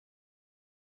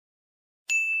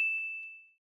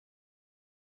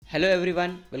Hello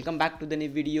everyone, welcome back to the new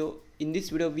video. In this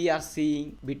video we are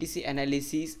seeing BTC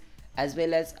analysis as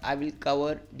well as I will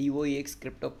cover Doex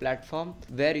crypto platform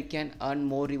where you can earn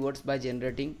more rewards by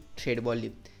generating trade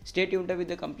volume. Stay tuned with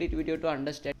the complete video to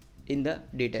understand in the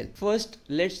detail. First,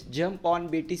 let's jump on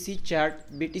BTC chart.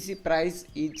 BTC price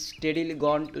is steadily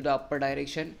gone to the upper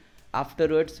direction.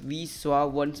 Afterwards we saw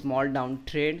one small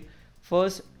downtrend.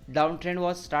 First downtrend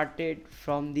was started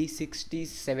from the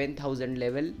 67,000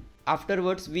 level.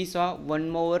 Afterwards we saw one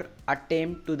more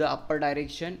attempt to the upper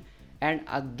direction and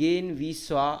again we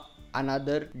saw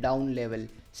another down level.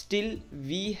 Still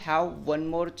we have one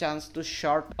more chance to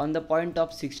short on the point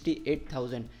of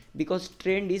 68,000 because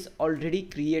trend is already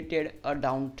created a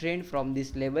downtrend from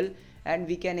this level and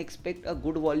we can expect a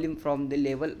good volume from the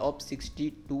level of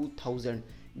 62,000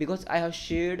 because I have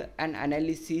shared an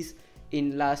analysis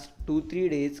in last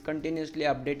 2-3 days continuously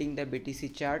updating the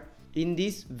BTC chart. In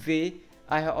this way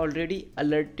I have already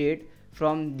alerted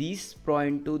from this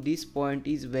point to this point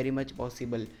is very much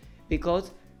possible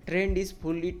because trend is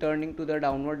fully turning to the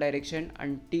downward direction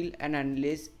until and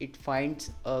unless it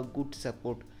finds a good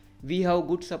support. We have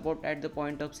good support at the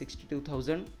point of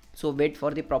 62,000, so wait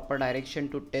for the proper direction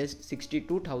to test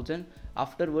 62,000.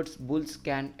 Afterwards bulls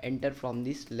can enter from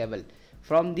this level.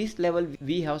 From this level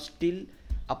we have still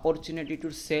opportunity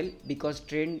to sell because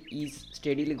trend is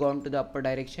steadily gone to the upper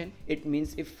direction. It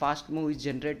means if fast move is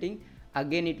generating,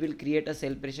 again it will create a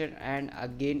sell pressure and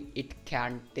again it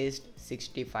can test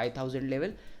 65,000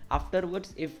 level.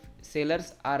 Afterwards if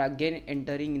sellers are again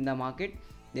entering in the market,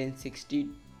 then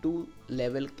 62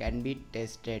 level can be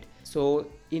tested. So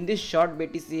in this short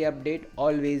BTC update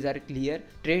always are clear,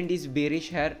 trend is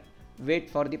bearish here, wait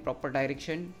for the proper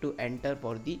direction to enter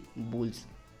for the bulls.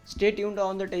 Stay tuned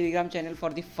on the Telegram channel for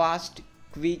the fast,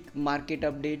 quick market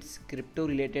updates, crypto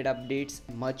related updates,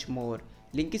 much more.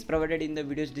 Link is provided in the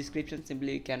video's description.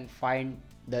 Simply you can find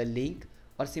the link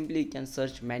or simply you can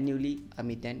search manually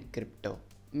Amit and crypto.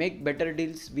 Make better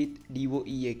deals with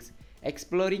Doex,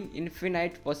 exploring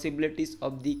infinite possibilities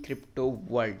of the crypto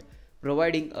world,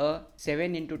 providing a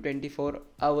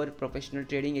 7x24-hour professional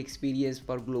trading experience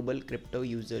for global crypto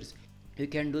users. You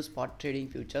can do spot trading,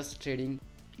 futures trading.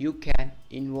 You can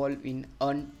involve in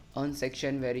earn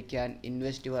section where you can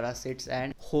invest your assets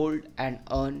and hold and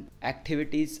earn.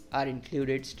 Activities are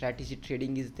included. Strategy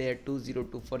trading is there.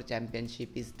 2024 championship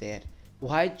is there.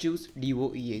 Why choose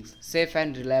Doex? Safe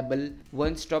and reliable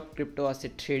one-stop crypto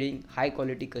asset trading, high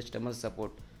quality customer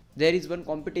support. There is one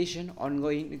competition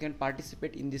ongoing. You can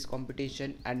participate in this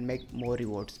competition and make more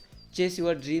rewards. Chase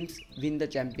your dreams, win the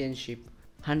championship.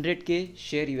 100k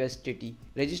share USDT.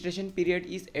 Registration period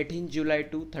is 18 July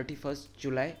to 31st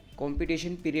July.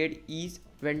 Competition period is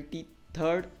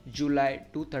 23rd July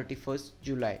to 31st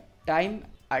July. Time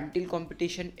until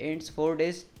competition ends 4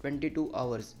 days 22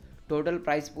 hours. Total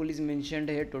price pool is mentioned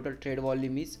here. Total trade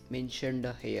volume is mentioned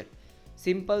here.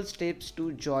 Simple steps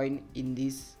to join in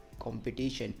this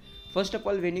competition. First of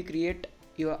all, when you create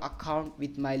your account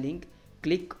with my link,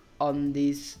 click on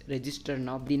this register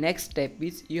now. The next step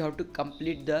is you have to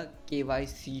complete the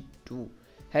KYC 2.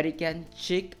 Here you can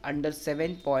check under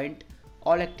 7 point,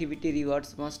 all activity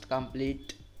rewards must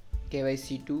complete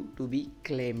KYC 2 to be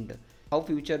claimed. How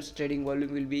futures trading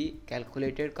volume will be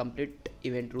calculated, complete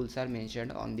event rules are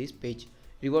mentioned on this page.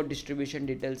 Reward distribution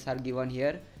details are given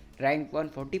here. Rank 1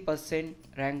 40%,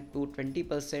 rank 2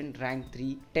 20%, rank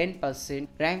 3 10%,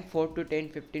 rank 4 to 10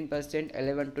 15%,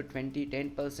 11 to 20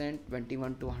 10%,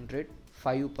 21 to 100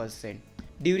 5%.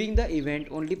 During the event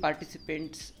only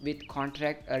participants with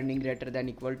contract earning greater than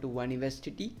equal to 1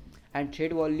 USDT and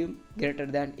trade volume greater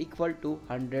than equal to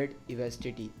 100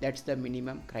 USDT. That's the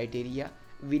minimum criteria,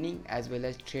 winning as well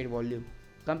as trade volume.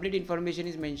 Complete information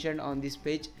is mentioned on this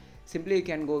page. Simply you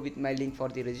can go with my link for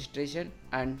the registration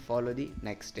and follow the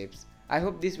next steps. I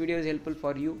hope this video is helpful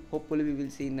for you. Hopefully we will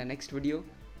see in the next video.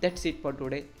 That's it for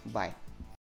today. Bye.